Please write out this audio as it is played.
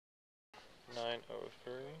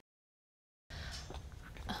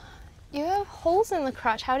9:03. You have holes in the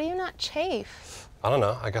crotch. How do you not chafe? I don't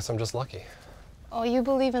know. I guess I'm just lucky. Oh, you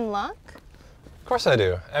believe in luck? Of course I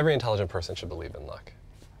do. Every intelligent person should believe in luck.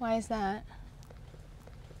 Why is that?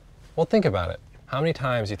 Well, think about it. How many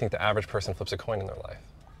times do you think the average person flips a coin in their life?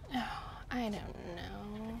 Oh, I don't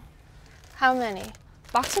know. How many?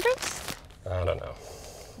 Boxer drinks? I don't know.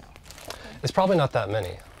 It's probably not that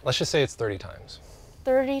many. Let's just say it's 30 times.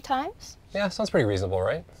 30 times? Yeah, sounds pretty reasonable,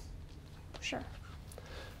 right? Sure.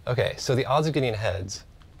 Okay, so the odds of getting heads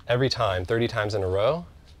every time, 30 times in a row,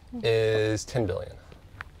 is 10 billion.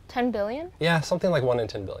 10 billion? Yeah, something like 1 in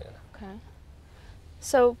 10 billion. Okay.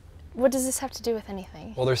 So, what does this have to do with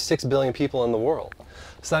anything? Well, there's 6 billion people in the world.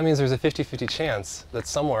 So that means there's a 50-50 chance that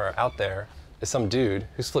somewhere out there is some dude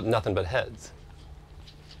who's flipped nothing but heads.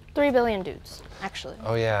 3 billion dudes, actually.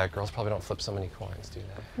 Oh yeah, girls probably don't flip so many coins, do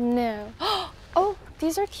they? No. Oh,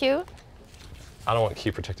 these are cute. I don't want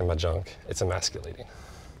Q protecting my junk. It's emasculating.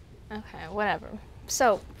 Okay, whatever.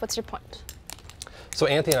 So, what's your point? So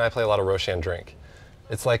Anthony and I play a lot of Roshan Drink.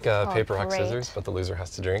 It's like paper, rock, great. scissors, but the loser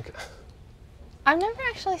has to drink. I've never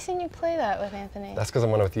actually seen you play that with Anthony. That's because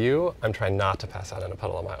I'm one with you. I'm trying not to pass out in a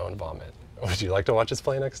puddle of my own vomit. Would you like to watch us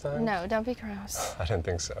play next time? No, don't be gross. I didn't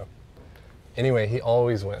think so. Anyway, he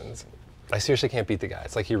always wins. I seriously can't beat the guy.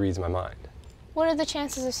 It's like he reads my mind. What are the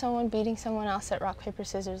chances of someone beating someone else at rock, paper,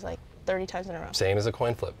 scissors like 30 times in a row? Same as a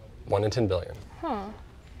coin flip. 1 in 10 billion. Huh.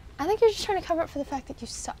 I think you're just trying to cover up for the fact that you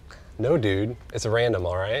suck. No, dude. It's a random,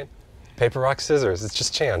 all right? Paper, rock, scissors. It's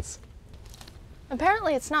just chance.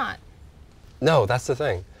 Apparently it's not. No, that's the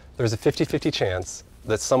thing. There's a 50-50 chance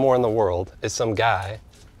that somewhere in the world is some guy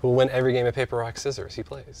who will win every game of paper, rock, scissors he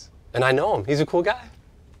plays. And I know him. He's a cool guy.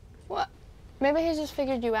 What? Maybe he just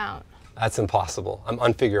figured you out. That's impossible. I'm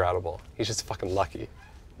unfigure-outable. He's just fucking lucky.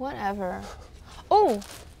 Whatever. Oh,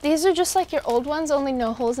 these are just like your old ones, only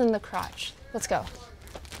no holes in the crotch. Let's go.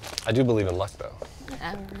 I do believe in luck, though.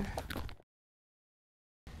 Whatever.